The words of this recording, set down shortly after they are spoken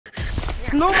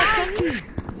No, monkeys.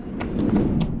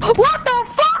 What the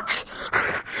fuck?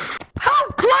 How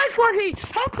close was he?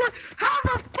 How close? How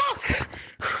the fuck?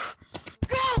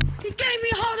 Bro, he gave me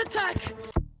a heart attack.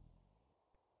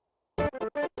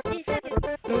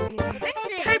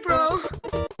 Hey, bro.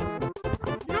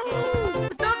 No,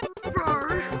 what's up,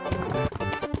 bro?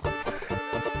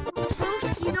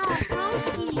 Broski, no,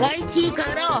 broski. Guys, he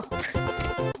got up.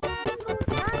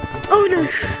 Oh no.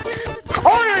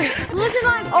 Oh no. Listen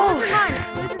line. Oh.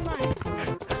 Listen line.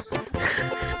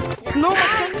 No,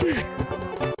 monkeys.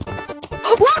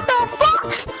 What the fuck?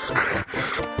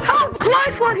 How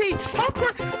close was he? How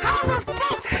close? How the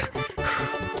fuck?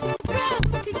 Bro,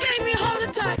 he gave me a heart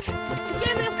attack. He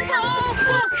gave me a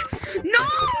fuck. No!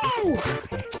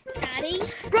 Daddy?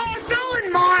 Bro, I fell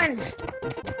in mines.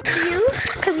 You?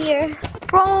 Come here.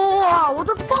 Bro, what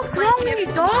the fuck's wrong with you,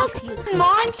 dog?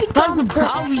 Mine, you dumb the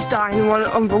battery's dying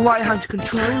on the right-hand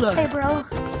controller. Hey, bro.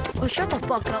 Oh, shut the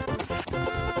fuck up.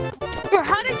 Bro,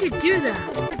 how did you do that?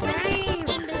 Hey,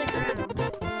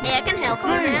 I can help you,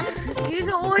 man. Use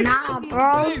it always. Nah,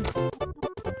 bro.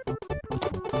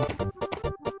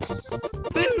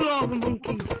 Big lava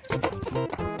monkey.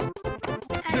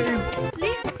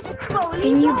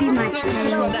 Can you be my Push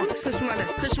friend? one there. Push one there.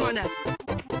 Push one there.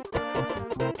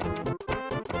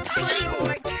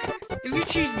 If you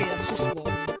choose me, that's just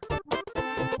one.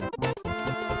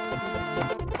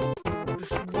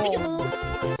 Just one.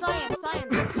 Science.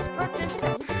 Put this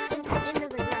thing into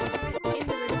the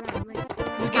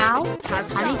ground. How?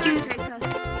 How did you?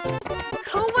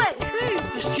 Oh wait, who?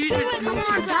 Just choose which Come on,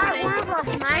 monkey. tag one of us,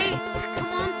 mate.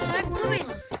 Come on, tag one of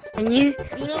us. Can you?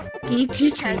 You know, Can you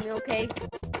teach tell me? me, okay?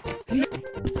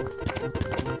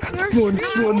 One.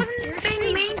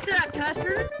 Being mean to that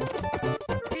person.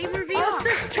 I was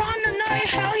just trying to know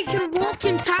how he can walk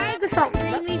in tag or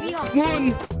something.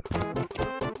 One.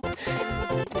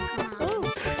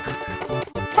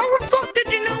 How the fuck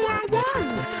did you know where I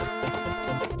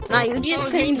was? Nah, you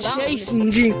just came down.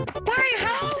 chasing you. Wait,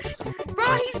 how? Bro,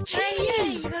 he's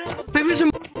cheating. There was a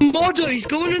modder. He's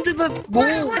going under the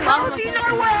wall. How do you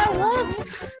know where I was?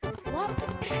 What?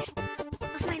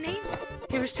 What's my name?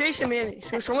 He was chasing me. And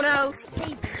so someone else.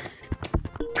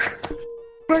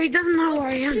 Bro, he doesn't know where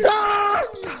I am. Ah!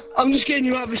 I'm just getting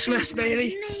you out of this mess,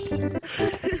 Bailey.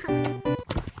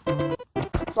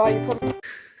 Sorry, you probably.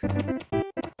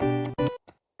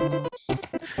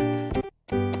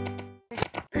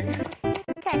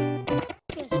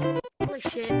 Holy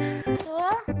shit.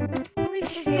 Holy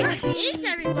shit. Is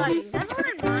everybody? Is everyone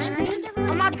in line?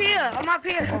 I'm up here. Oh,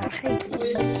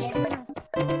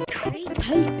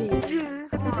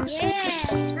 Yeah.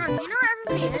 Bro, do you know where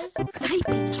everybody is?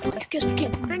 Just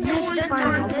give Bring your one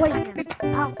time. Wait,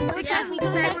 stay with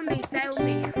me. Stay with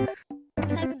me.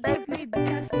 Stay with me. Be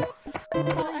careful.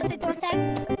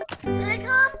 Can I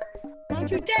come?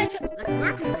 Don't you dare! Like,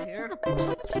 we're people here.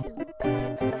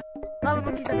 Lava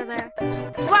monkey's over there.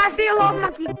 Oh, I see a lava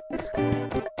monkey.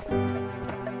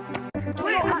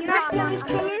 Wait, let's get this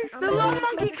killer. The lava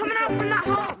monkey coming out from that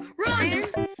hole. Run!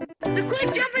 The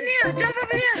quick, jump in here. Jump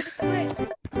over here. Wait.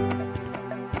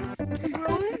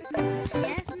 Bro?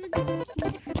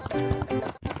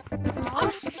 Oh,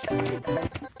 shit.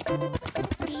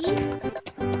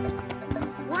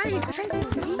 Why are you chasing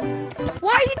me?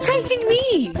 Why are you chasing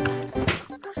me?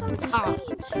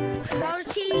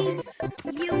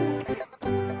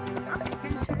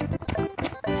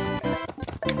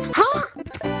 Huh?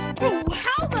 Bro,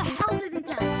 how the hell did he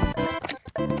die?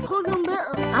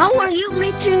 How are you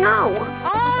glitching out?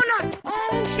 Oh no!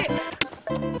 Oh shit!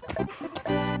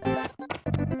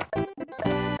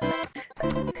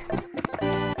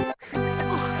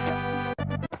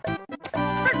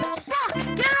 Fuck!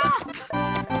 Get up!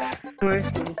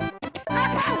 Mercy.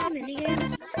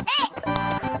 Hey!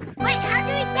 Wait, how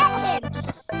do we get him?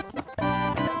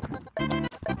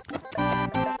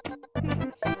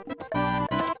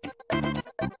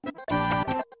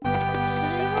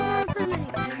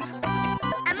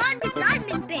 I'm on the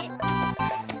diamond bit.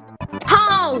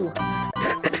 How?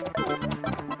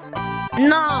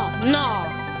 No.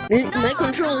 My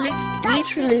control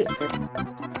literally.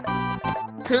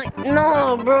 Like,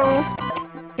 no, bro.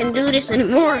 Can't do this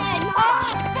anymore. Oh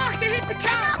fuck! I hit the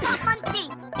cow.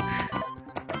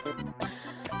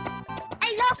 I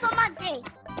love a monkey.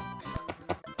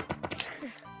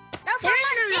 Love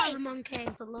a monkey.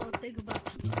 It's a little thing about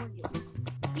California.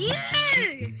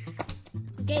 You!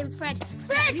 Game Fred.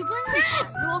 Fred! You Fred!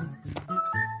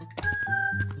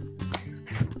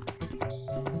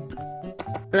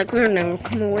 Like, we're never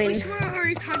gonna win. We swear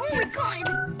already tagged you. Oh my god!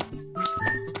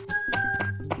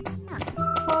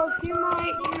 Well, if you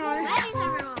might, Where is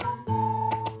everyone?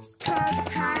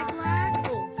 tag lag,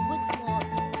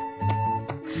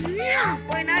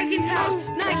 tag.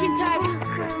 Nike tag.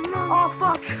 Oh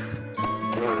fuck.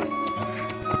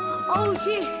 Oh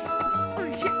shit. Oh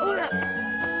shit. Oh that.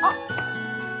 Oh.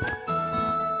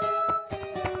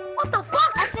 What the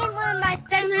fuck? I think one of my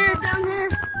Down here. Down here.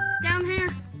 Down here.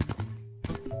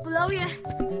 below you.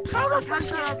 How the fuck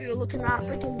shut up? You're looking at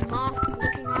freaking moth,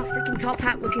 looking at freaking top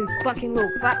hat, looking fucking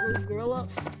little fat little gorilla.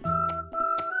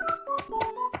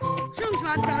 Sounds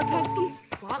like that. Talk them.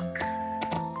 Fuck.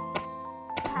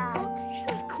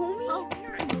 Just call me.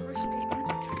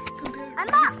 I'm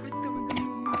up.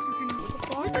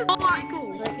 Oh my god.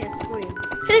 Look at scream.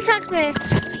 Who touched me?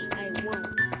 I won't.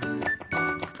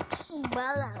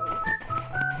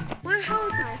 Where the hell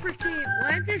is this freaking?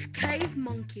 Where's this cave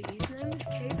monkey? His name is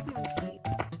Cave Monkey.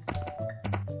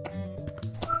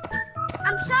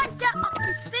 I'm trying to get up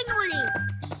this thing on it.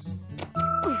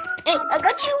 Hey, I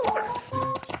got you.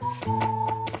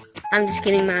 I'm just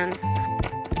kidding, man.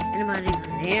 Anybody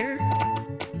even here?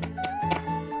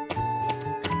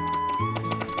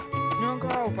 No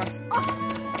go, but.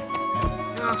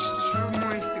 Gosh, show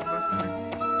my stick, but.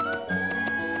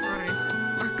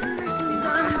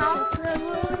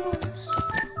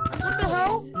 What the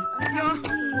hell? Yeah.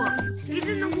 What? He's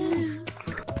in the walls.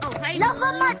 Oh, hey. Look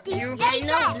at Matty. I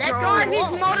know. Let's Guys, he's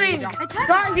modding.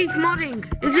 Guys, he's modding.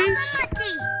 Is he? Look at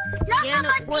Matty. Look Yeah, at no,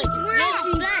 Matty. wait.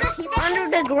 Yes, he's under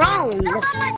the ground. Look at Matty.